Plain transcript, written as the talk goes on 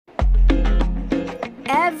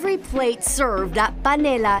Every plate served at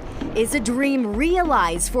Panela is a dream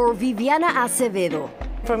realized for Viviana Acevedo.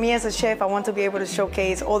 For me as a chef, I want to be able to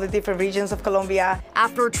showcase all the different regions of Colombia.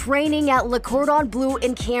 After training at Le Cordon Bleu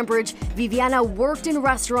in Cambridge, Viviana worked in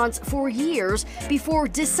restaurants for years before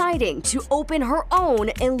deciding to open her own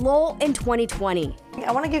in Lowell in 2020.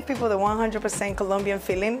 I want to give people the 100% Colombian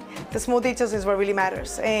feeling. The small details is what really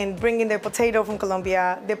matters. And bringing the potato from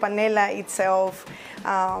Colombia, the panela itself,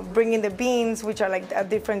 bringing the beans, which are like a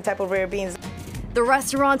different type of rare beans. The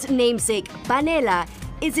restaurant's namesake, Panela,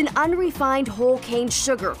 is an unrefined whole cane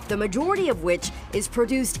sugar, the majority of which is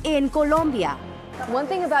produced in Colombia. One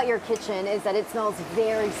thing about your kitchen is that it smells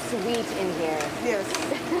very sweet in here. Yes.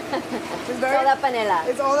 It's all that panela.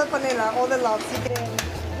 It's all the panela, all the love.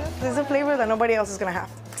 There's a flavor that nobody else is gonna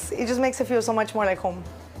have. It just makes it feel so much more like home.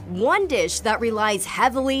 One dish that relies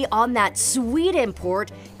heavily on that sweet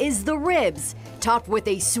import is the ribs, topped with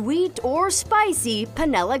a sweet or spicy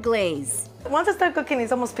panela glaze. Once I start cooking,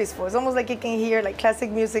 it's almost peaceful. It's almost like you can hear like classic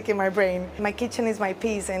music in my brain. My kitchen is my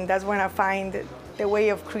peace, and that's when I find the way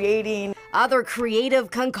of creating. Other creative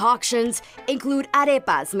concoctions include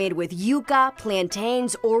arepas made with yuca,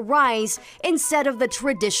 plantains, or rice instead of the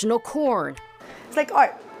traditional corn. It's like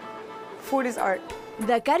art. Food is art.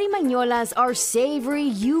 The carimañolas are savory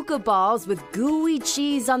yuca balls with gooey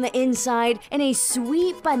cheese on the inside and a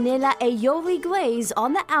sweet panela aioli glaze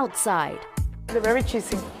on the outside. They're very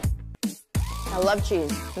cheesy. I love cheese.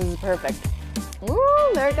 This is perfect. Woo,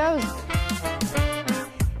 there it goes.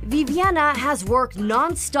 Viviana has worked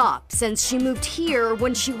non-stop since she moved here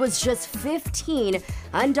when she was just 15,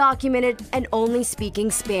 undocumented and only speaking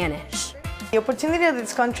Spanish. The opportunity that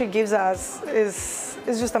this country gives us is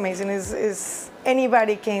just amazing.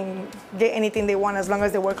 Anybody can get anything they want as long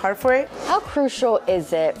as they work hard for it. How crucial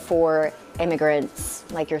is it for immigrants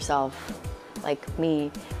like yourself, like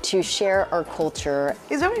me, to share our culture?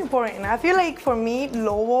 It's very important. I feel like for me,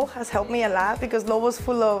 Lowell has helped me a lot because Lowell's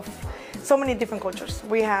full of so many different cultures.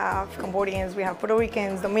 We have Cambodians, we have Puerto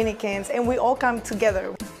Ricans, Dominicans, and we all come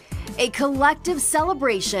together. A collective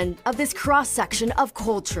celebration of this cross-section of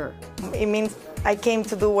culture. It means I came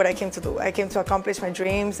to do what I came to do. I came to accomplish my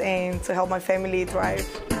dreams and to help my family thrive.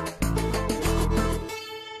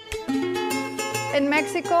 In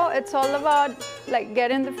Mexico, it's all about like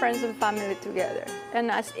getting the friends and family together. And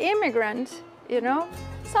as immigrants, you know,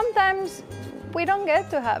 sometimes we don't get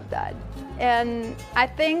to have that. And I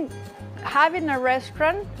think having a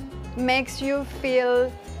restaurant makes you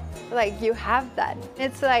feel like you have that.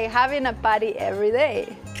 It's like having a party every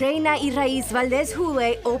day. Reina y Raiz Valdez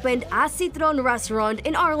Jule opened A Citron restaurant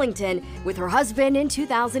in Arlington with her husband in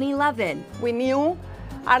 2011. We knew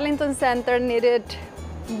Arlington Center needed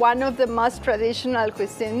one of the most traditional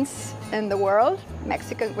cuisines in the world,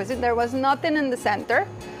 Mexican cuisine. There was nothing in the center.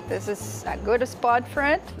 This is a good spot for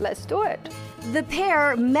it. Let's do it. The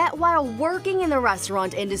pair met while working in the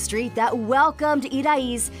restaurant industry that welcomed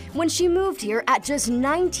Iraiz when she moved here at just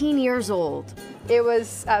 19 years old. It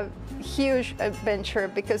was a huge adventure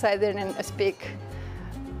because I didn't speak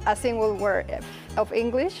a single word of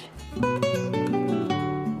English.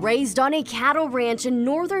 Raised on a cattle ranch in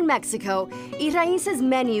northern Mexico, Iraiz's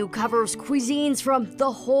menu covers cuisines from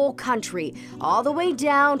the whole country, all the way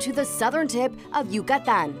down to the southern tip of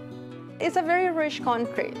Yucatan. It's a very rich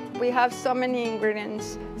country. We have so many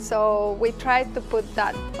ingredients, so we try to put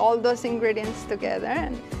all those ingredients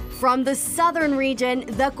together. From the southern region,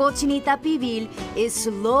 the cochinita pibil is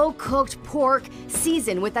slow-cooked pork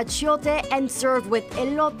seasoned with achiote and served with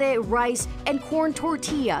elote, rice, and corn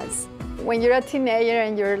tortillas. When you're a teenager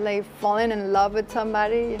and you're like falling in love with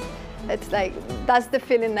somebody, it's like, that's the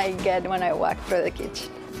feeling I get when I walk through the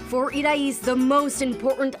kitchen. For Iraiz, the most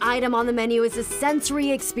important item on the menu is the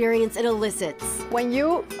sensory experience it elicits. When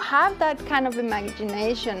you have that kind of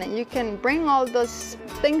imagination and you can bring all those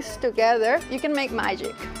things together, you can make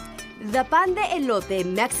magic. The pan de elote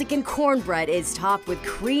Mexican cornbread is topped with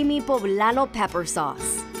creamy poblano pepper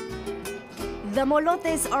sauce. The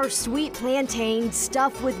molotes are sweet plantains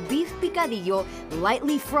stuffed with beef picadillo,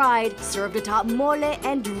 lightly fried, served atop mole,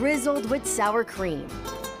 and drizzled with sour cream.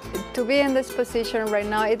 To be in this position right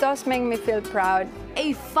now, it does make me feel proud.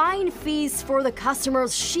 A fine feast for the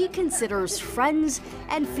customers she considers friends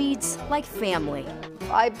and feeds like family.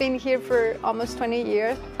 I've been here for almost 20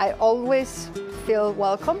 years. I always feel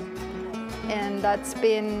welcome, and that's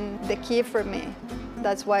been the key for me.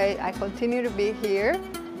 That's why I continue to be here,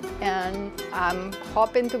 and I'm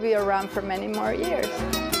hoping to be around for many more years.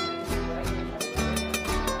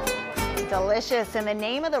 Delicious, and the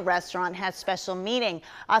name of the restaurant has special meaning.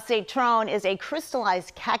 Aceitrón is a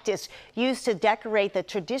crystallized cactus used to decorate the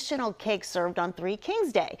traditional cake served on Three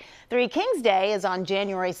Kings Day. Three Kings Day is on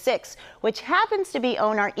January 6th, which happens to be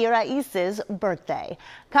owner Irais's birthday.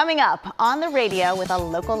 Coming up on the radio with a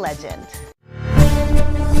local legend.